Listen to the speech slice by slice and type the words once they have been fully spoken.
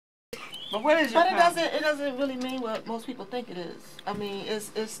But what is your problem? It doesn't really mean what most people think it is. I mean,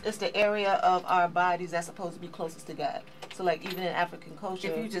 it's the area of our bodies that's supposed to be closest to God. So like even in African culture,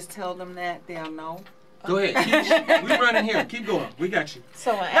 If you just tell them that, they'll know. Go ahead. We running here. Keep going. We got you.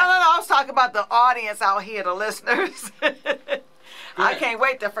 So No. I was talking about the audience out here, the listeners. I can't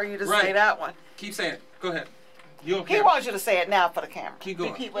wait for you to say that one. Keep saying it. Go ahead. You okay? He wants you to say it now for the camera. Keep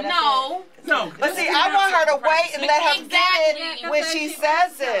going. No. No. But see, I want her to wait and let her get it when she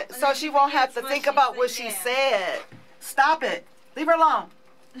says it, so she won't have to think about what she said. Stop it. Leave her alone.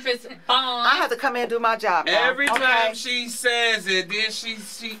 I have to come in and do my job now. Every time she says it, then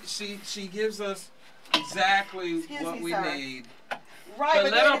she gives us exactly what we need. Right,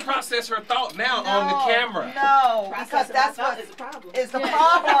 but let her process her thought now on the camera. No, because that's what is the problem.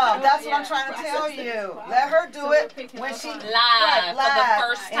 That's what I'm trying to tell you. Let her do it when she live for the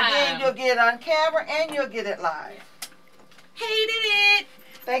first time. And then you'll get it on camera and you'll get it live. Hated it.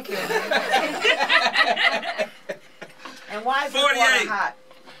 Thank you. And why is this 48. water hot?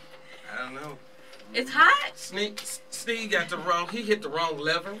 I don't know. It's hot. Steve got he hit the wrong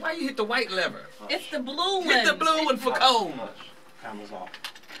lever. Why you hit the white lever? It's the blue one. Hit the blue one for cold. Camera's off.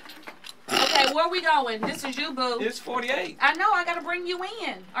 Okay, where we going? This is you, boo. It's 48. I know, I gotta bring you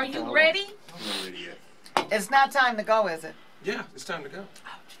in. Are you ready? I'm not ready yet. It's not time to go, is it? Yeah, it's time to go.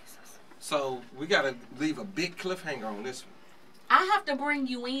 Oh, Jesus. So we gotta leave a big cliffhanger on this one. I have to bring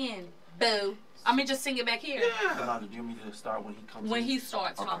you in, boo. I mean, just sing it back here. Yeah. Do you want me to start when he comes When in? he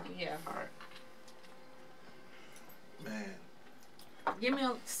starts talking, yeah. All right. Man. Give me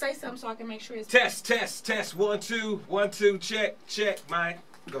say something so I can make sure it's Test. 1 2 1 2. Check. Mike.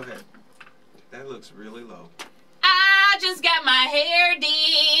 Go ahead. That looks really low. I just got my hair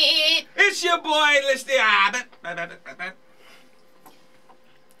did. It's your boy, listen.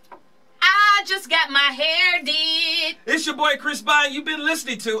 I just got my hair did. It's your boy Chris Bond. You've been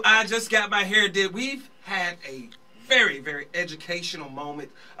listening to I Just Got My Hair Did. We've had a very, very educational moment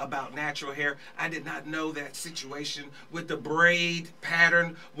about natural hair. I did not know that situation with the braid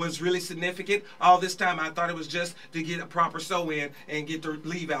pattern was really significant. All this time I thought it was just to get a proper sew in and get the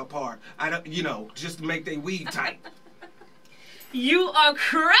leave out part. I don't, just to make they weave tight. You are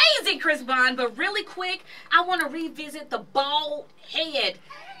crazy, Chris Bond, but really quick, I want to revisit the bald head.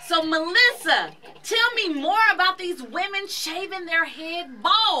 So, Melissa, tell me more about these women shaving their head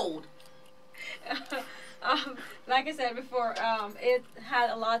bald. Like I said before, it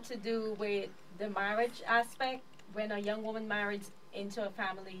had a lot to do with the marriage aspect. When a young woman marries into a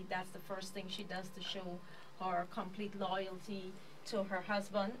family, that's the first thing she does to show her complete loyalty to her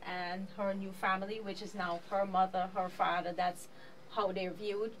husband and her new family, which is now her mother, her father. That's how they're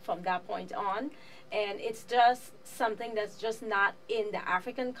viewed from that point on. And it's just something that's just not in the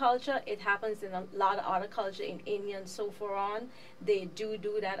African culture. It happens in a lot of other culture, in India and so forth on. They do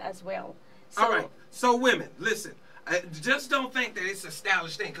that as well. So, all right. So women, listen. Just don't think that it's a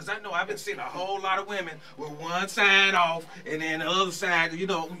stylish thing, because I know I've been seeing a whole lot of women with one side off and then the other side,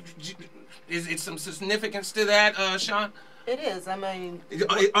 is it some significance to that, Sean? it is. I mean,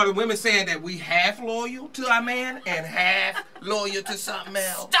 Are the women saying that we half loyal to our man and half loyal to something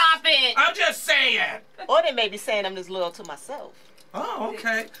else? Stop it! I'm just saying. or they may be saying I'm just loyal to myself. Oh,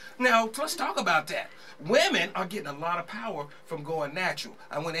 okay. Now, let's talk about that. Women are getting a lot of power from going natural.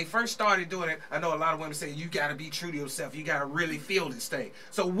 And when they first started doing it, I know a lot of women say, you got to be true to yourself. You got to really feel this thing.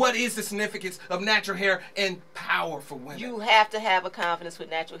 So what is the significance of natural hair and power for women? You have to have a confidence with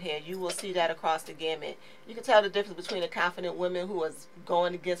natural hair. You will see that across the gamut. You can tell the difference between a confident woman who is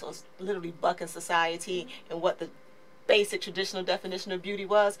going against or literally bucking society and what the basic traditional definition of beauty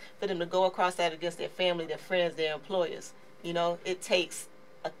was, for them to go across that against their family, their friends, their employers. It takes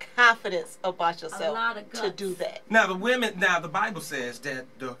a confidence about yourself to do that. Now the Bible says that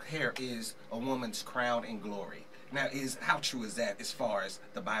the hair is a woman's crown and glory. Now how true is that as far as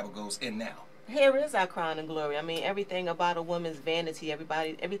the Bible goes in now? Hair is our crown and glory. I mean, everything about a woman's vanity,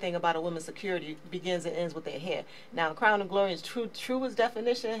 everything about a woman's security begins and ends with their hair. Now, crown and glory is truest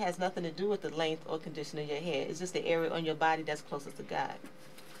definition, has nothing to do with the length or condition of your hair. It's just the area on your body that's closest to God.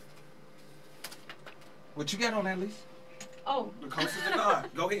 What you got on that, Lisa? Oh. The closest to God.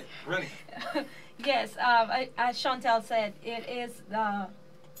 Go ahead, run it. Yes, as Chantel said, it is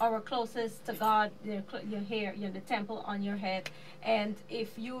our closest to God, your hair, the temple on your head. And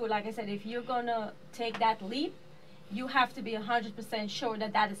if you, like I said, if you're going to take that leap, you have to be 100% sure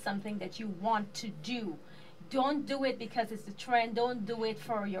that that is something that you want to do. Don't do it because it's the trend. Don't do it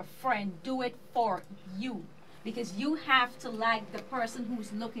for your friend. Do it for you. Because you have to like the person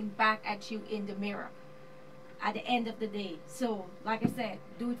who's looking back at you in the mirror at the end of the day. So, like I said,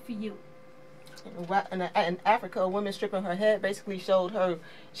 do it for you. In Africa, a woman stripping her head basically showed her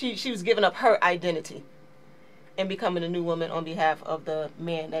she was giving up her identity and becoming a new woman on behalf of the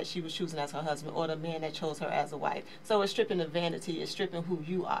man that she was choosing as her husband or the man that chose her as a wife. So it's stripping the vanity, it's stripping who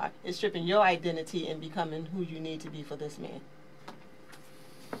you are, it's stripping your identity and becoming who you need to be for this man.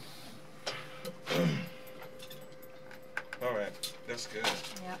 All right, that's good.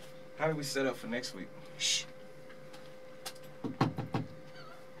 Yeah. How do we set up for next week? Shh.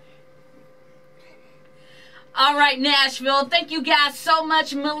 All right, Nashville. Thank you guys so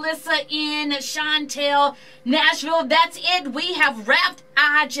much, Melissa and Chantel. Nashville, that's it. We have wrapped.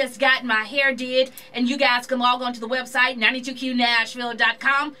 I just got my hair did. And you guys can log on to the website,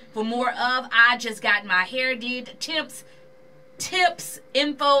 92qnashville.com, for more of I Just Got My Hair Did tips,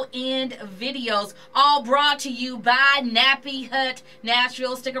 info, and videos. All brought to you by Nappy Hut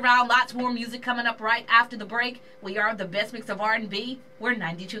Nashville. Stick around. Lots more music coming up right after the break. We are the best mix of R&B. We're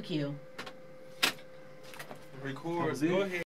 92Q. Record. Go ahead.